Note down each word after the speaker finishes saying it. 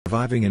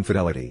Surviving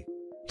infidelity.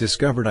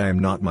 Discovered I am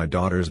not my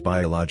daughter's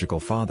biological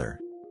father.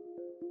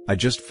 I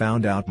just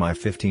found out my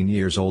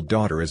 15-year-old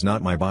daughter is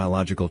not my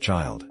biological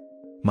child.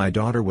 My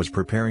daughter was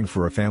preparing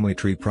for a family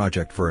tree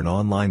project for an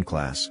online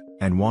class,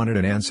 and wanted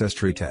an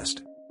ancestry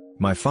test.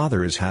 My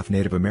father is half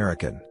Native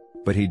American,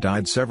 but he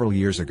died several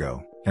years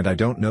ago, and I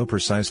don't know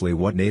precisely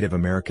what Native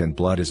American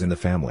blood is in the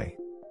family.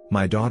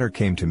 My daughter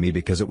came to me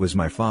because it was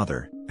my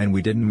father, and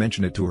we didn't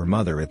mention it to her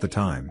mother at the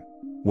time.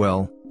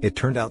 Well, it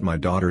turned out my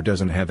daughter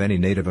doesn't have any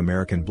Native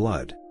American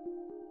blood.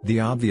 The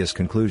obvious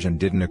conclusion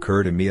didn't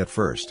occur to me at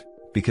first,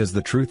 because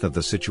the truth of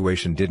the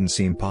situation didn't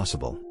seem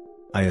possible.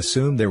 I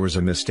assumed there was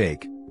a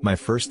mistake. My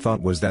first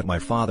thought was that my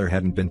father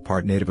hadn't been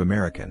part Native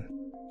American.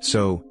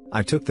 So,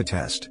 I took the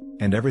test,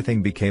 and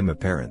everything became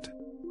apparent.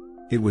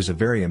 It was a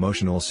very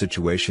emotional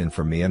situation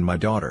for me and my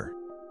daughter.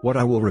 What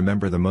I will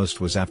remember the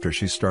most was after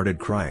she started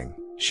crying,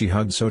 she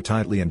hugged so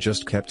tightly and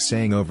just kept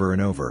saying over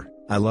and over,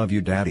 "I love you,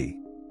 Daddy."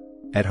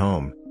 At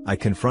home, I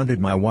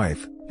confronted my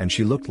wife, and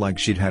she looked like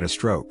she'd had a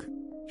stroke.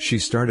 She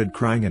started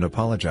crying and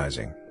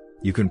apologizing.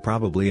 You can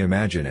probably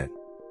imagine it.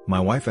 My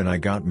wife and I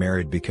got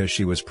married because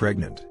she was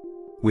pregnant.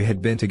 We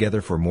had been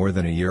together for more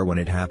than a year when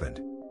it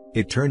happened.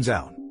 It turns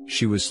out,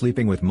 she was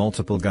sleeping with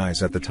multiple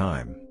guys at the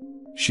time.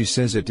 She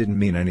says it didn't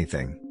mean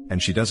anything,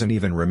 and she doesn't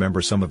even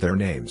remember some of their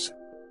names.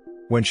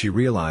 When she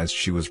realized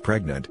she was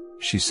pregnant,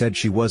 she said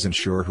she wasn't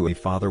sure who a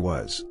father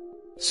was.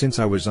 Since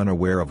I was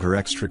unaware of her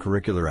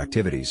extracurricular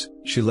activities,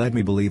 she led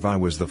me believe I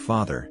was the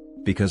father,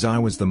 because I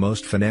was the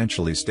most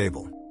financially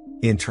stable.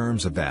 In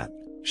terms of that,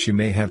 she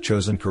may have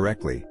chosen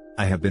correctly.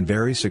 I have been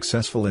very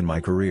successful in my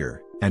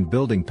career, and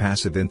building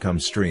passive income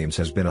streams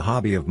has been a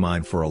hobby of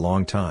mine for a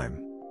long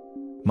time.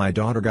 My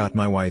daughter got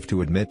my wife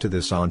to admit to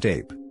this on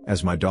tape,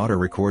 as my daughter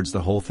records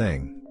the whole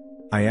thing.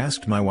 I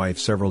asked my wife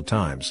several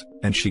times,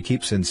 and she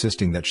keeps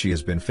insisting that she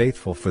has been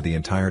faithful for the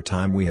entire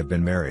time we have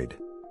been married.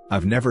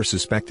 I've never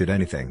suspected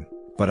anything,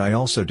 but I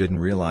also didn't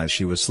realize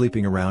she was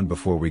sleeping around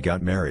before we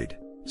got married,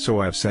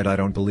 so I've said I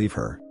don't believe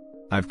her.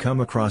 I've come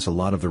across a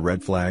lot of the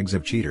red flags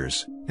of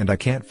cheaters, and I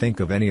can't think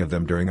of any of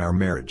them during our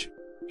marriage.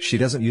 She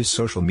doesn't use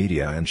social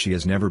media and she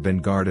has never been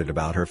guarded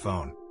about her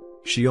phone.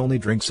 She only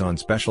drinks on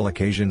special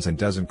occasions and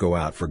doesn't go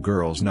out for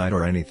girls' night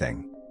or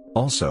anything.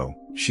 Also,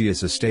 she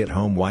is a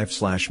stay-at-home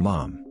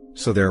wife/mom,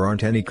 so there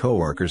aren't any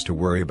coworkers to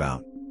worry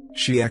about.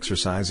 She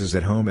exercises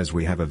at home as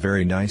we have a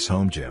very nice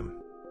home gym.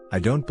 I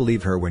don't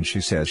believe her when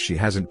she says she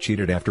hasn't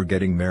cheated after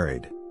getting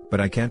married,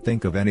 but I can't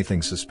think of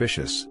anything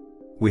suspicious.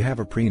 We have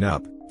a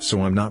prenup,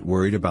 so I'm not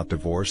worried about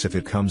divorce if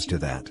it comes to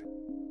that.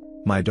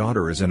 My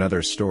daughter is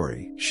another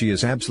story. She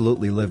is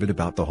absolutely livid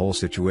about the whole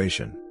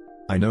situation.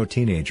 I know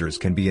teenagers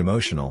can be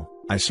emotional.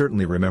 I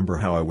certainly remember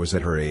how I was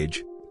at her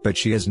age, but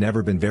she has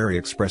never been very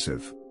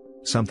expressive.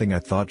 Something I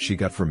thought she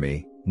got from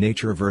me,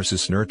 nature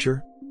versus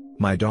nurture?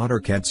 My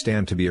daughter can't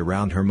stand to be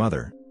around her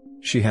mother.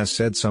 She has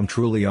said some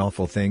truly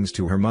awful things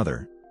to her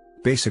mother.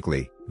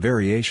 Basically,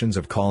 variations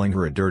of calling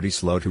her a dirty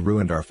slut who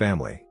ruined our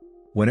family.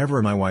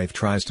 Whenever my wife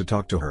tries to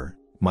talk to her,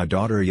 my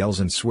daughter yells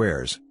and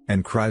swears,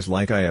 and cries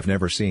like I have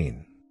never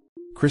seen.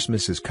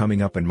 Christmas is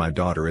coming up and my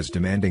daughter is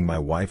demanding my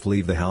wife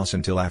leave the house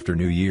until after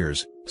New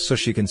Year's, so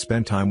she can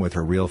spend time with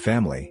her real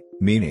family,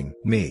 meaning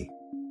me.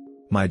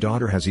 My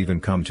daughter has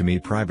even come to me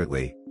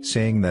privately,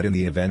 saying that in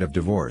the event of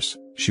divorce,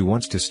 she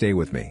wants to stay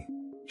with me.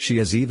 She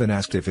has even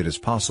asked if it is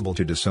possible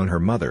to disown her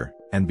mother,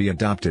 and be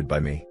adopted by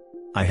me.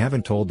 I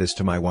haven't told this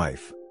to my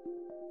wife.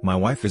 My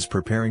wife is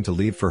preparing to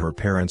leave for her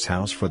parents'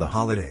 house for the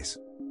holidays.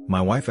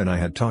 My wife and I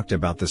had talked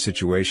about the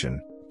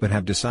situation, but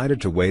have decided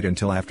to wait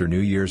until after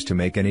New Year's to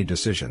make any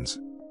decisions.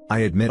 I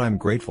admit I'm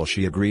grateful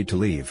she agreed to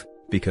leave,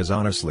 because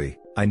honestly,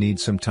 I need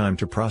some time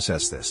to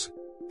process this.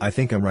 I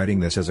think I'm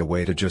writing this as a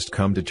way to just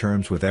come to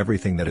terms with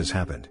everything that has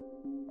happened.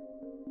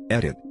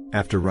 Edit: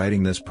 after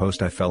writing this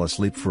post I fell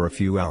asleep for a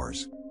few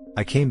hours.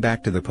 I came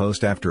back to the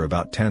post after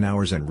about 10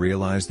 hours and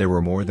realized there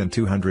were more than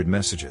 200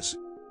 messages.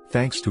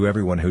 Thanks to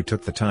everyone who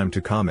took the time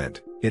to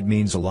comment, it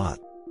means a lot.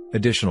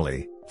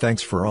 Additionally,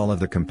 thanks for all of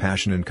the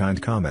compassion and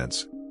kind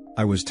comments.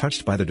 I was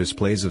touched by the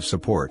displays of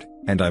support,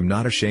 and I'm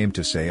not ashamed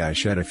to say I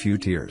shed a few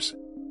tears.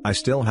 I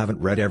still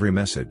haven't read every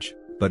message,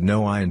 but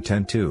know I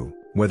intend to,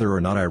 whether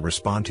or not I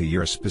respond to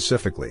yours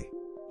specifically.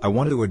 I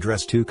want to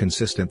address two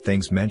consistent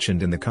things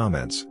mentioned in the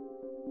comments.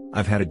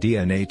 I've had a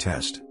DNA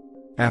test.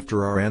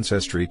 After our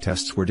ancestry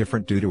tests were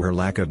different due to her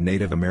lack of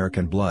Native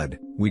American blood,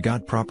 we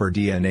got proper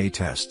DNA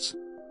tests.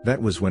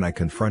 That was when I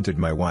confronted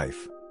my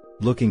wife.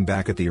 Looking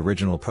back at the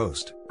original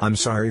post, I'm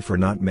sorry for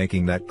not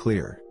making that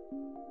clear.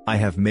 I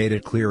have made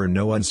it clear in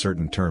no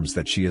uncertain terms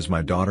that she is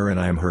my daughter and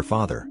I am her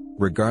father,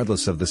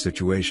 regardless of the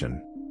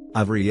situation.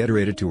 I've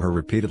reiterated to her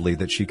repeatedly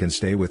that she can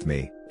stay with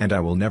me, and I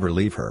will never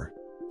leave her.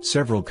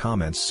 Several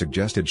comments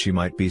suggested she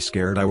might be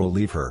scared I will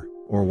leave her,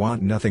 or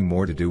want nothing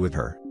more to do with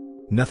her.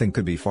 Nothing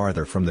could be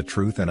farther from the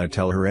truth, and I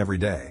tell her every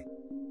day.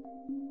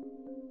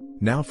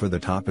 Now for the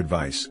top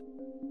advice.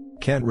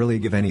 Can't really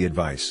give any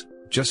advice,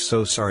 just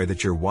so sorry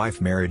that your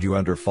wife married you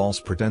under false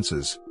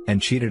pretenses, and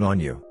cheated on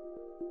you.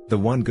 The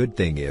one good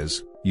thing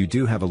is, you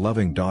do have a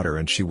loving daughter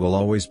and she will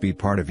always be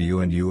part of you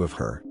and you of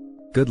her.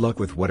 Good luck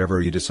with whatever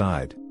you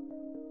decide.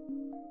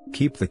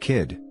 Keep the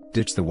kid,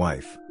 ditch the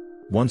wife.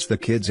 Once the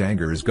kid's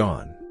anger is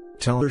gone,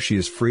 tell her she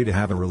is free to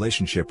have a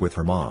relationship with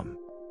her mom.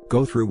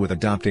 Go through with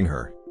adopting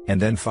her, and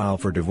then file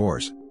for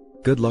divorce.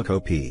 Good luck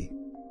OP.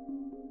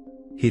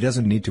 He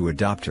doesn't need to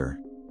adopt her.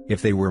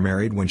 If they were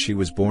married when she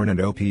was born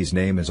and OP's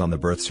name is on the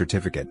birth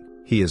certificate,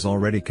 he is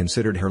already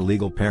considered her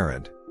legal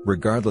parent,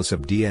 regardless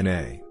of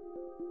DNA.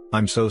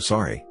 I'm so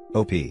sorry,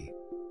 OP.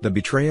 The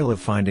betrayal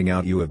of finding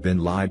out you have been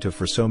lied to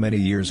for so many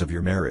years of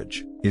your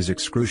marriage is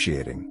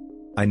excruciating.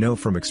 I know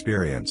from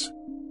experience.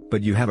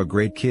 But you have a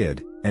great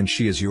kid, and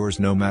she is yours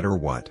no matter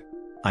what.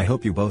 I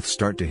hope you both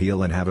start to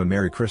heal and have a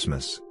Merry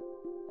Christmas.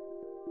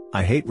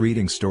 I hate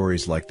reading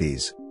stories like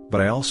these, but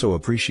I also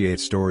appreciate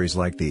stories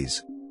like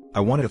these.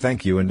 I want to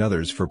thank you and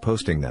others for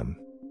posting them.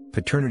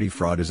 Paternity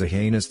fraud is a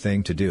heinous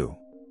thing to do.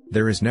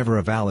 There is never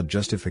a valid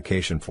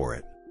justification for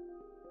it.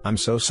 I'm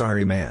so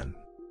sorry, man.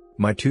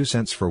 My 2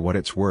 cents for what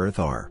it's worth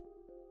are: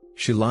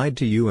 she lied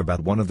to you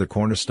about one of the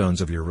cornerstones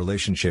of your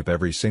relationship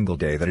every single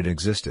day that it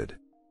existed.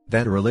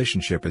 That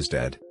relationship is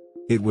dead.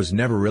 It was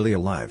never really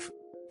alive.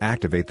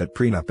 Activate that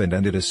prenup and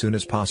end it as soon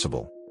as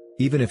possible.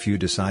 Even if you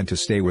decide to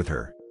stay with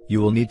her,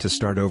 you will need to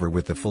start over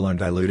with the full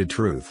undiluted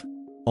truth.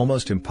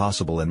 Almost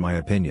impossible in my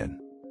opinion.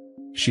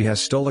 She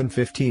has stolen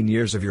 15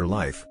 years of your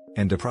life,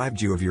 and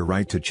deprived you of your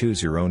right to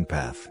choose your own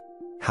path.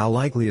 How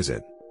likely is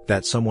it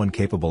that someone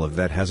capable of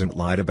that hasn't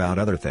lied about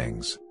other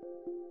things?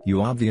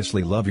 You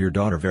obviously love your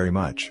daughter very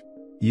much.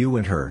 You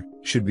and her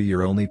should be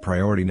your only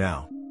priority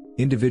now.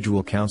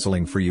 Individual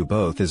counseling for you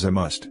both is a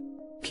must.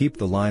 Keep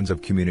the lines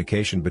of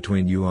communication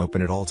between you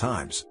open at all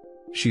times.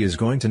 She is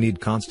going to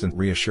need constant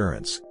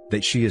reassurance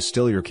that she is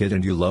still your kid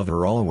and you love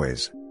her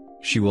always.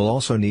 She will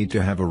also need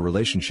to have a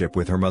relationship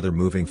with her mother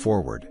moving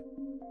forward.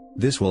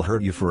 This will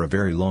hurt you for a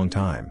very long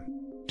time.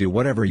 Do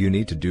whatever you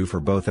need to do for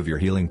both of your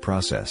healing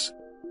process.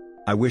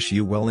 I wish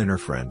you well, inner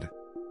friend.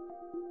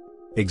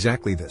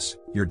 Exactly this,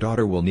 your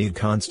daughter will need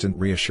constant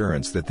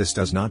reassurance that this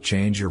does not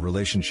change your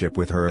relationship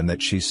with her and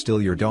that she's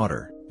still your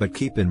daughter, but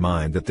keep in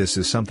mind that this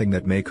is something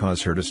that may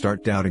cause her to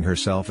start doubting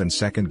herself and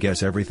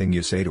second-guess everything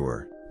you say to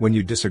her. When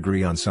you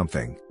disagree on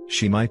something,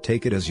 she might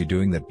take it as you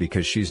doing that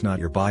because she's not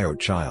your bio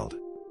child.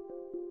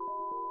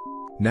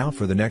 Now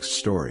for the next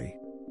story.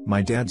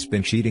 My dad's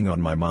been cheating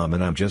on my mom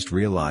and I'm just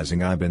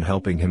realizing I've been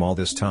helping him all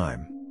this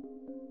time.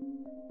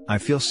 I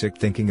feel sick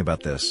thinking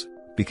about this,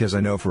 because I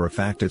know for a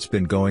fact it's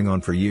been going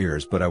on for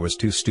years but I was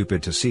too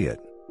stupid to see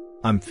it.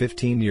 I'm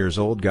 15 years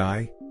old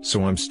guy,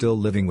 so I'm still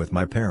living with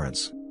my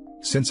parents.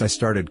 Since I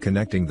started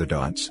connecting the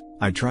dots,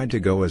 I tried to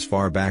go as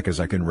far back as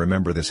I can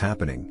remember this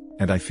happening,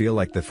 and I feel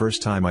like the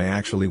first time I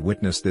actually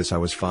witnessed this I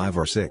was 5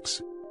 or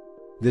 6.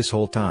 This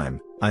whole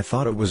time, I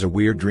thought it was a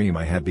weird dream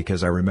I had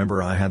because I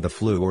remember I had the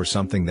flu or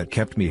something that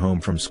kept me home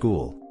from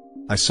school.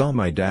 I saw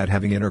my dad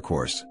having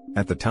intercourse,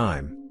 at the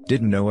time,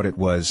 didn't know what it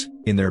was,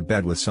 in their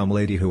bed with some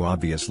lady who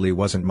obviously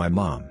wasn't my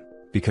mom,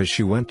 because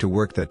she went to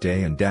work that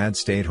day and dad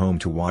stayed home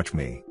to watch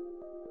me.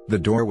 The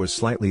door was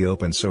slightly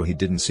open so he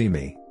didn't see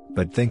me,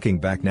 but thinking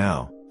back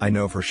now, I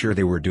know for sure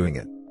they were doing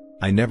it.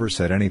 I never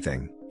said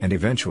anything, and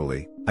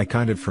eventually, I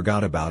kind of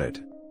forgot about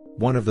it.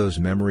 One of those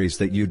memories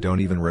that you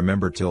don't even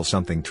remember till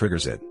something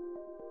triggers it.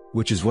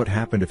 Which is what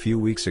happened a few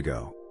weeks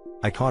ago.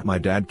 I caught my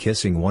dad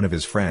kissing one of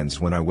his friends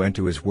when I went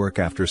to his work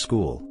after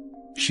school.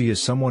 She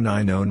is someone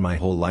I known my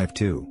whole life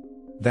too.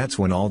 That's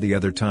when all the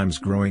other times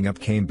growing up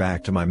came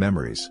back to my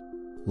memories.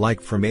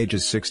 Like from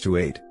ages 6 to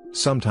 8,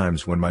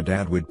 sometimes when my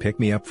dad would pick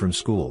me up from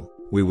school,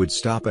 we would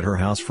stop at her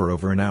house for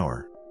over an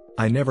hour.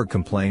 I never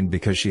complained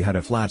because she had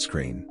a flat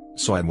screen,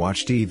 so I'd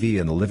watch TV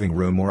in the living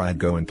room or I'd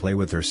go and play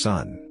with her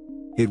son.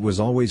 It was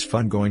always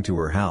fun going to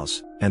her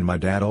house, and my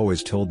dad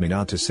always told me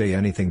not to say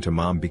anything to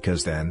mom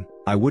because then,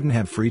 I wouldn't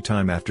have free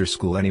time after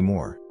school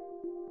anymore.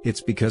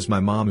 It's because my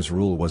mom's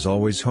rule was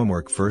always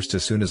homework first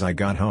as soon as I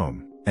got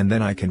home, and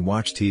then I can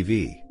watch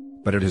TV,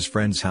 but at his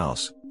friend's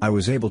house, I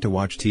was able to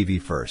watch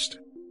TV first.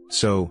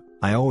 So,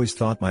 I always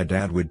thought my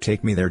dad would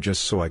take me there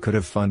just so I could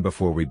have fun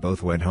before we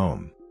both went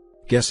home.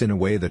 Guess in a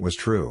way that was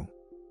true.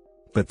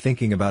 But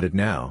thinking about it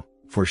now,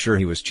 for sure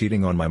he was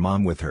cheating on my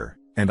mom with her,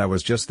 and I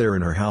was just there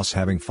in her house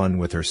having fun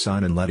with her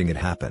son and letting it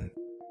happen.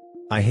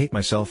 I hate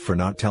myself for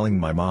not telling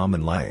my mom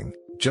and lying,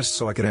 just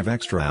so I could have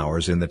extra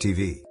hours in the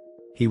TV.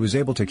 He was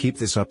able to keep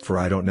this up for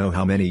I don't know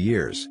how many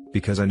years,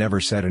 because I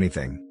never said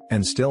anything,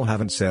 and still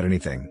haven't said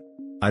anything.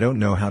 I don't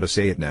know how to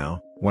say it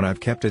now, when I've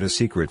kept it a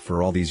secret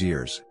for all these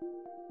years.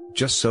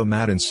 Just so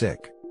mad and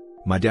sick.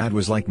 My dad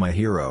was like my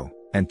hero,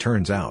 and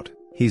turns out,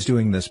 he's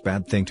doing this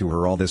bad thing to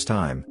her all this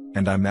time,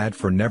 and I'm mad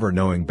for never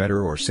knowing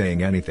better or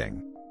saying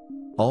anything.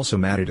 Also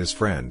mad at his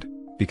friend,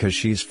 because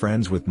she's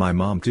friends with my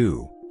mom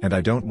too, and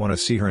I don't want to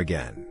see her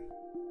again.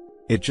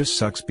 It just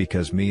sucks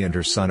because me and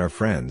her son are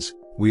friends,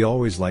 we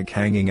always like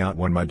hanging out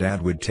when my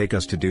dad would take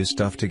us to do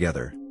stuff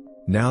together.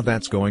 Now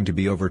that's going to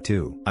be over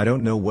too. I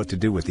don't know what to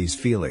do with these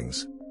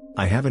feelings.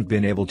 I haven't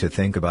been able to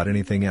think about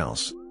anything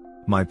else.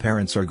 My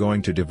parents are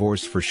going to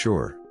divorce for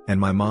sure, and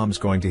my mom's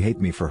going to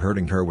hate me for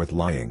hurting her with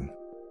lying.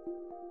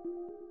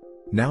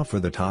 Now for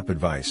the top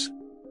advice.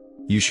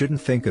 You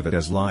shouldn't think of it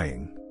as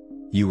lying.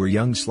 You were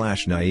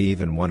young/naive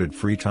and wanted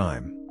free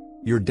time.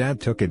 Your dad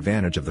took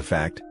advantage of the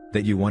fact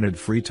that you wanted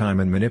free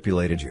time and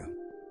manipulated you.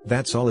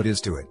 That's all it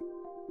is to it.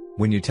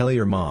 When you tell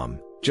your mom,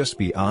 just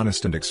be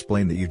honest and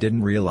explain that you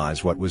didn't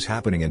realize what was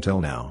happening until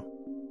now.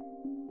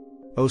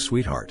 Oh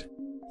sweetheart.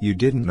 You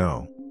didn't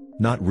know.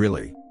 Not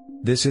really.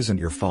 This isn't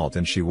your fault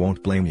and she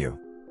won't blame you.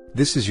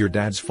 This is your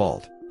dad's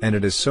fault, and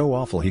it is so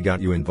awful he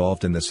got you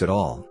involved in this at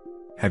all.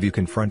 Have you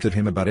confronted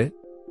him about it?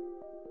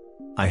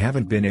 I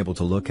haven't been able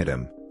to look at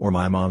him, or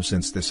my mom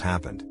since this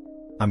happened.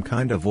 I'm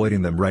kinda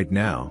avoiding them right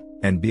now,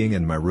 and being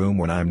in my room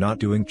when I'm not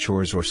doing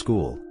chores or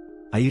school.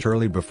 I eat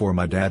early before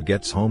my dad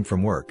gets home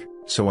from work,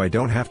 so I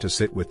don't have to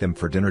sit with them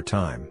for dinner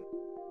time.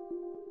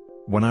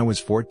 When I was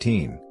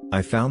 14,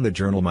 I found the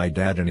journal my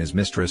dad and his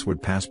mistress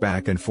would pass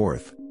back and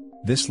forth.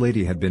 This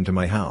lady had been to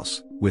my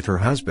house, with her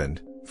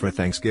husband, for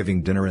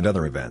Thanksgiving dinner and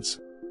other events.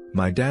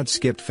 My dad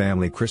skipped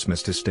family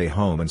Christmas to stay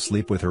home and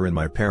sleep with her in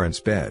my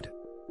parents' bed.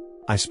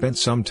 I spent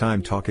some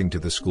time talking to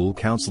the school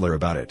counselor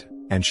about it,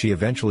 and she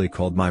eventually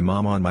called my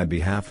mom on my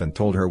behalf and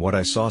told her what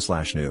I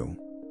saw/knew.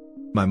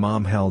 My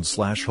mom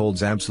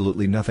held/holds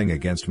absolutely nothing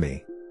against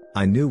me.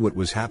 I knew what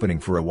was happening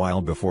for a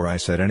while before I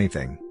said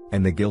anything,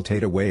 and the guilt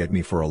ate away at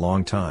me for a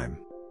long time.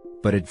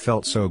 But it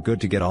felt so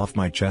good to get off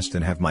my chest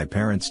and have my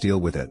parents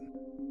deal with it.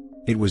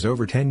 It was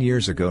over 10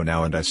 years ago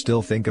now and I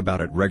still think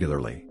about it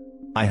regularly.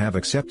 I have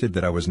accepted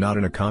that I was not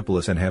an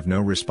accomplice and have no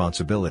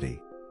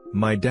responsibility.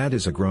 My dad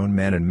is a grown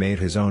man and made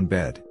his own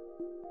bed.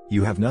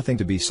 You have nothing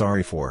to be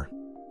sorry for.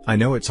 I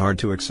know it's hard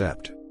to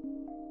accept.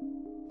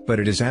 But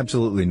it is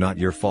absolutely not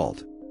your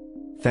fault.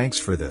 Thanks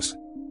for this.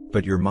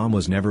 But your mom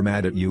was never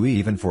mad at you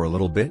even for a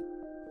little bit?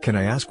 Can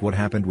I ask what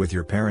happened with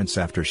your parents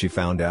after she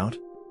found out?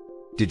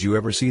 Did you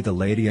ever see the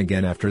lady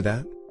again after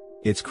that?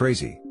 It's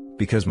crazy,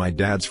 because my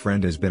dad's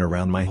friend has been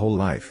around my whole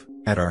life,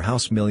 at our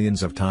house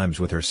millions of times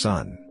with her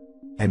son.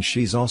 And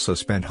she's also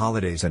spent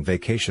holidays and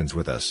vacations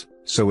with us,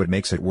 so it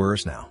makes it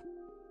worse now.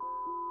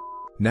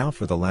 Now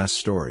for the last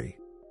story.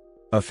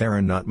 Affair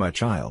and not my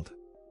child.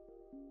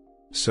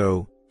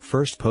 So,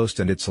 first post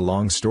and it's a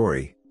long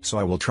story, so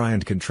I will try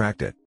and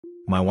contract it.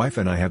 My wife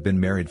and I have been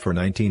married for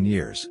 19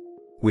 years.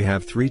 We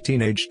have 3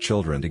 teenage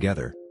children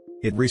together.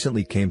 It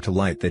recently came to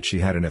light that she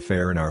had an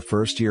affair in our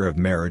first year of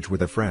marriage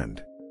with a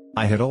friend.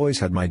 I had always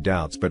had my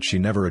doubts but she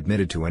never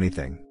admitted to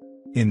anything.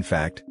 In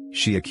fact,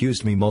 she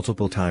accused me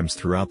multiple times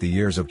throughout the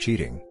years of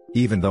cheating,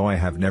 even though I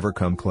have never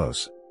come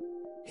close.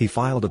 He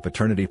filed a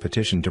paternity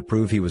petition to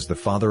prove he was the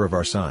father of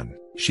our son.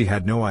 She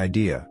had no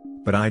idea,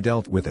 but I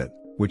dealt with it,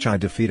 which I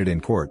defeated in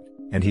court,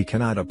 and he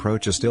cannot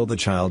approach us till the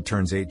child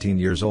turns 18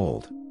 years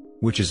old.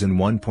 Which is in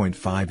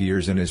 1.5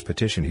 years. In his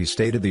petition he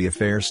stated the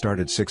affair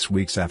started 6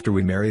 weeks after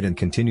we married and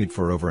continued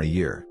for over a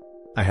year.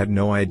 I had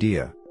no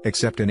idea,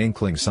 except an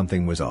inkling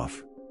something was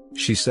off.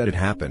 She said it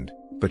happened,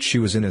 but she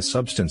was in a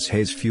substance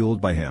haze fueled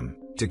by him,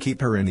 to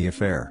keep her in the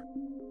affair.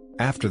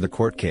 After the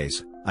court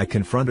case, I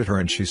confronted her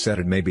and she said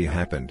it maybe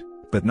happened,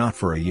 but not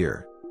for a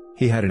year.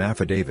 He had an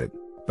affidavit,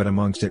 but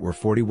amongst it were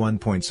 41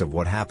 points of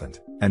what happened,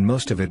 and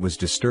most of it was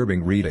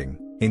disturbing reading,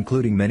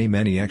 including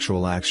many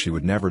actual acts she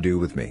would never do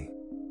with me.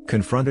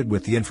 Confronted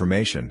with the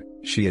information,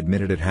 she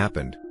admitted it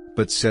happened,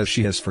 but says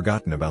she has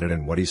forgotten about it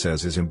and what he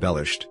says is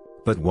embellished,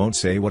 but won't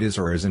say what is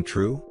or isn't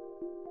true.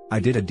 I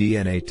did a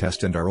DNA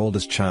test and our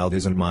oldest child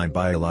isn't mine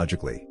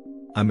biologically.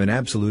 I'm an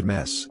absolute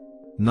mess.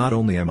 Not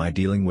only am I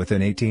dealing with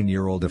an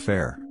 18-year-old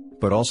affair,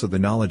 but also the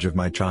knowledge of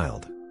my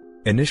child.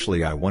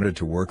 Initially I wanted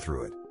to work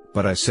through it,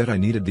 but I said I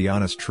needed the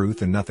honest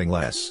truth and nothing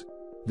less.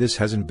 This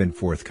hasn't been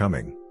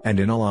forthcoming, and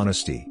in all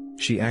honesty,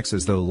 she acts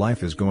as though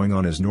life is going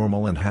on as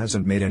normal and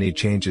hasn't made any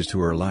changes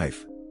to her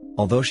life.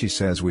 Although she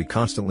says we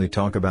constantly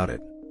talk about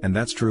it, and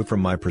that's true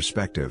from my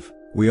perspective,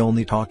 we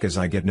only talk as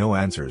I get no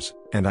answers,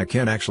 and I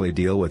can't actually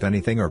deal with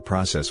anything or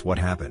process what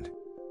happened.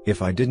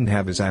 If I didn't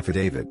have his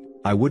affidavit,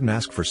 I wouldn't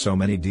ask for so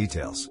many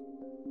details.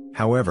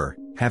 However,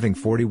 having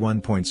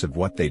 41 points of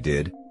what they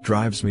did,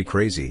 drives me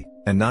crazy,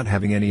 and not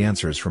having any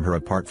answers from her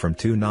apart from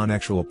 2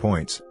 non-actual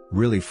points,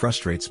 really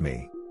frustrates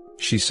me.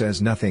 She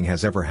says nothing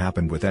has ever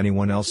happened with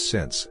anyone else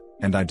since,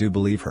 and I do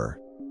believe her.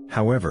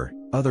 However,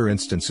 other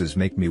instances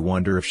make me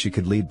wonder if she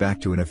could lead back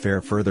to an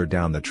affair further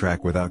down the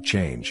track without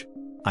change.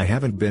 I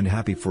haven't been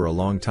happy for a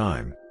long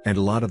time, and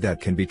a lot of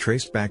that can be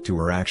traced back to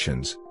her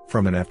actions,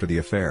 from and after the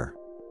affair.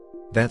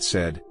 That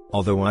said,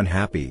 although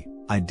unhappy,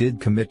 I did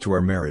commit to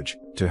our marriage,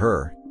 to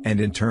her, and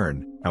in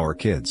turn, our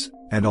kids,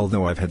 and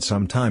although I've had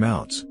some time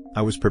outs,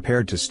 I was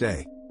prepared to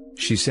stay.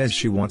 She says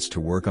she wants to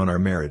work on our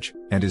marriage,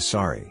 and is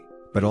sorry,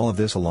 but all of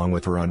this along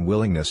with her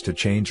unwillingness to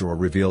change or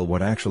reveal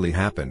what actually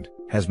happened,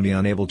 has me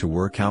unable to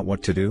work out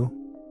what to do.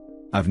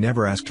 I've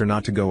never asked her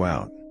not to go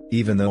out,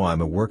 even though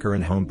I'm a worker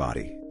and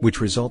homebody,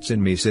 which results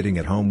in me sitting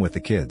at home with the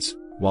kids,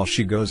 while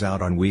she goes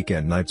out on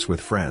weekend nights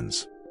with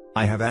friends.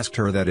 I have asked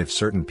her that if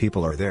certain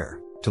people are there,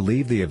 to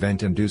leave the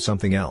event and do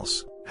something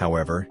else.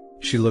 However,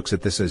 she looks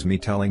at this as me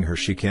telling her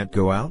she can't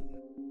go out.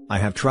 I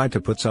have tried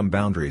to put some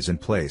boundaries in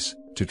place,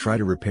 to try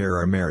to repair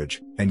our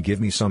marriage, and give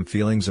me some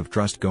feelings of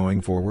trust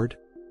going forward.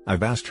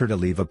 I've asked her to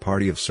leave a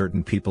party if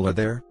certain people are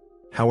there.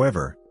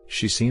 However,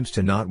 she seems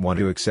to not want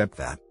to accept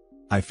that.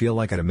 I feel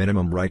like at a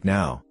minimum right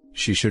now,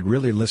 she should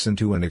really listen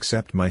to and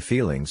accept my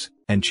feelings,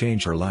 and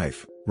change her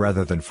life,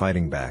 rather than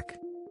fighting back.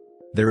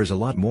 There is a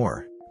lot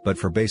more, but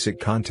for basic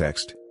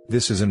context,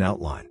 this is an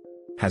outline.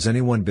 Has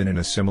anyone been in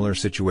a similar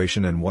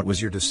situation and what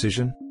was your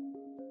decision?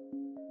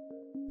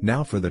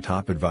 Now for the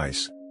top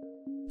advice.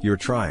 You're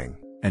trying,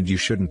 and you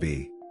shouldn't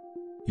be.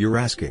 You're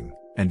asking,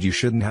 and you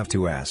shouldn't have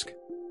to ask.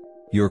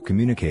 You're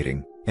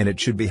communicating, and it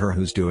should be her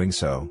who's doing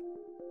so.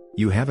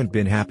 You haven't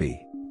been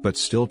happy, but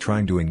still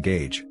trying to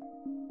engage.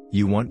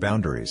 You want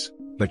boundaries,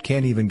 but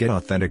can't even get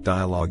authentic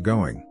dialogue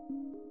going.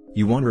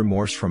 You want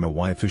remorse from a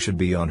wife who should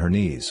be on her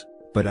knees,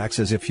 but acts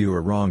as if you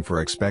were wrong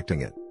for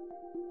expecting it.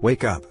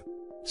 Wake up.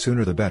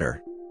 Sooner the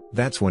better.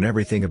 That's when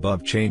everything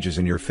above changes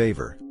in your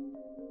favor.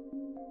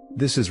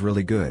 This is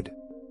really good.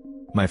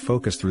 My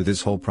focus through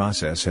this whole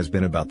process has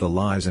been about the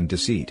lies and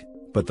deceit,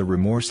 but the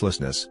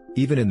remorselessness,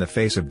 even in the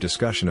face of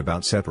discussion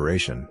about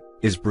separation,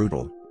 is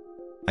brutal.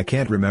 I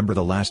can't remember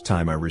the last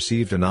time I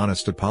received an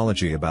honest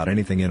apology about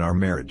anything in our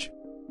marriage.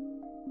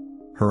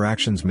 Her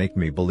actions make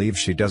me believe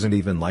she doesn't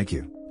even like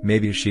you,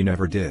 maybe she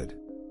never did.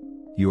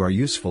 You are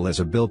useful as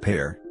a bill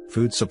payer,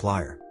 food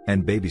supplier,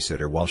 and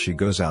babysitter while she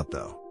goes out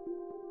though.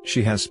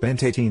 She has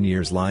spent 18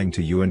 years lying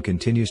to you and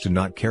continues to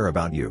not care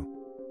about you.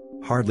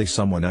 Hardly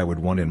someone I would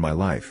want in my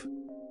life.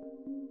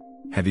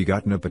 Have you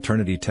gotten a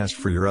paternity test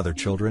for your other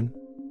children?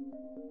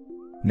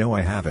 No,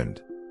 I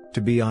haven't.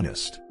 To be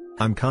honest,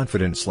 I'm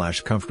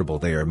confident/comfortable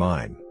they are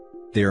mine.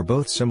 They are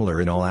both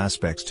similar in all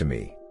aspects to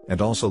me,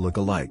 and also look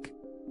alike.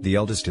 The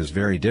eldest is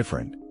very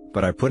different,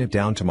 but I put it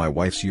down to my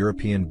wife's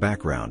European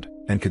background,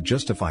 and could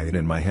justify it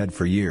in my head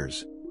for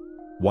years.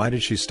 Why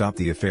did she stop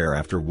the affair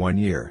after 1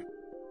 year?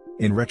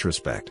 In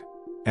retrospect,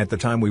 at the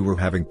time we were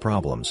having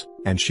problems,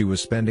 and she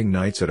was spending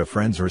nights at a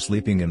friend's or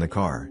sleeping in the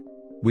car.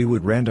 We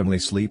would randomly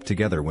sleep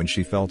together when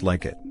she felt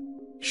like it.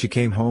 She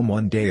came home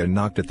one day and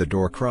knocked at the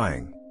door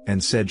crying,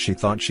 and said she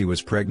thought she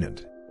was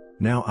pregnant.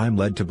 Now I'm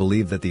led to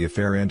believe that the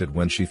affair ended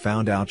when she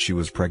found out she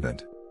was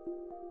pregnant.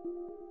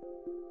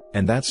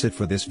 And that's it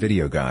for this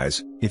video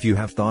guys. If you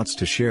have thoughts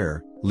to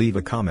share, leave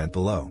a comment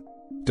below.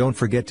 Don't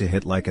forget to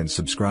hit like and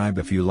subscribe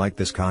if you like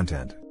this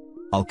content.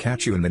 I'll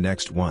catch you in the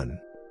next one.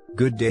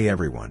 Good day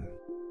everyone.